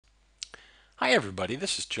Hi everybody,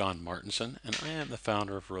 this is John Martinson and I am the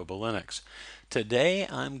founder of Robolinux. Today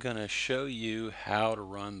I'm going to show you how to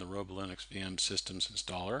run the Robolinux VM Systems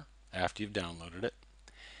Installer after you've downloaded it,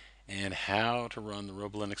 and how to run the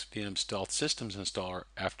Robolinux VM Stealth Systems Installer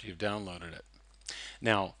after you've downloaded it.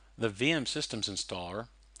 Now, the VM Systems Installer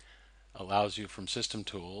allows you from System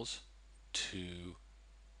Tools to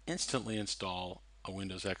instantly install a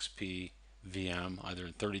Windows XP VM either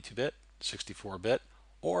in 32-bit, 64-bit,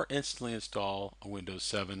 or instantly install a Windows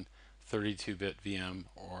 7 32-bit VM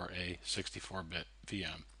or a 64-bit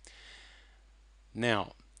VM.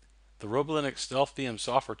 Now, the Robolinux Stealth VM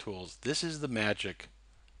software tools, this is the magic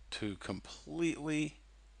to completely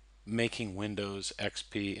making Windows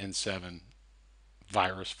XP and 7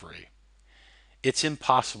 virus free. It's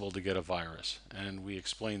impossible to get a virus, and we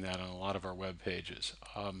explain that on a lot of our web pages.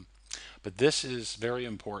 But this is very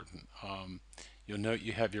important. You'll note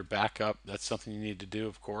you have your backup. That's something you need to do,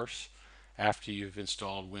 of course, after you've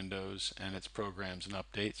installed Windows and its programs and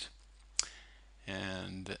updates.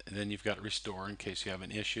 And then you've got restore in case you have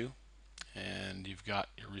an issue. And you've got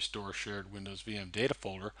your restore shared Windows VM data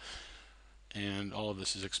folder. And all of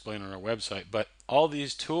this is explained on our website. But all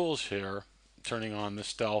these tools here, turning on the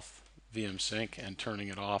Stealth VM Sync and turning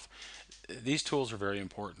it off, these tools are very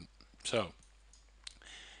important. So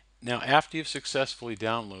now, after you've successfully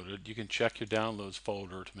downloaded, you can check your downloads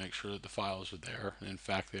folder to make sure that the files are there. And in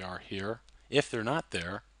fact, they are here. If they're not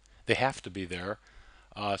there, they have to be there.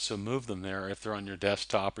 So move them there if they're on your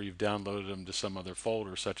desktop or you've downloaded them to some other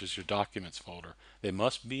folder, such as your documents folder. They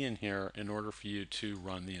must be in here in order for you to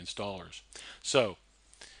run the installers. So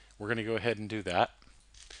we're going to go ahead and do that.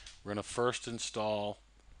 We're going to first install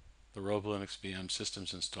the Robolinux VM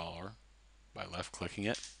Systems Installer by left-clicking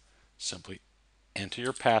it. Simply enter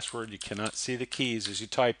your password. You cannot see the keys as you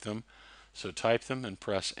type them, so type them and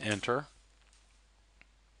press enter,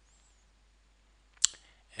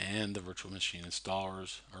 and the virtual machine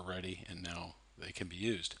installers are ready and now they can be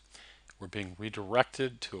used. We're being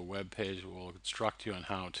redirected to a web page that will instruct you on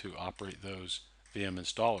how to operate those VM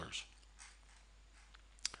installers.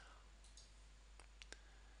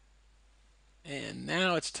 And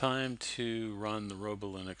now it's time to run the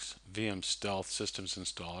Robolinux VM Stealth Systems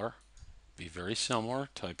Installer. Be very similar.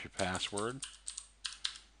 Type your password,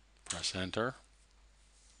 press enter,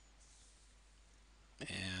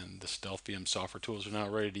 and the Stealth VM software tools are now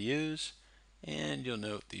ready to use. And you'll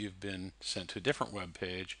note that you've been sent to a different web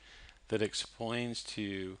page that explains to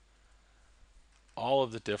you all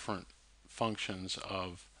of the different functions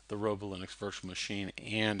of the Robolinux virtual machine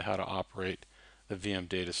and how to operate the VM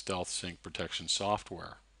Data Stealth Sync Protection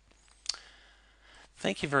software.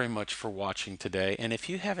 Thank you very much for watching today, and if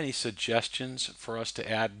you have any suggestions for us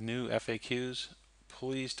to add new FAQs,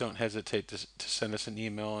 please don't hesitate to send us an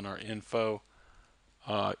email in our info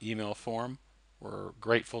email form. We're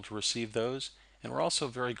grateful to receive those, and we're also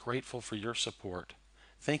very grateful for your support.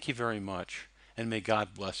 Thank you very much, and may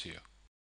God bless you.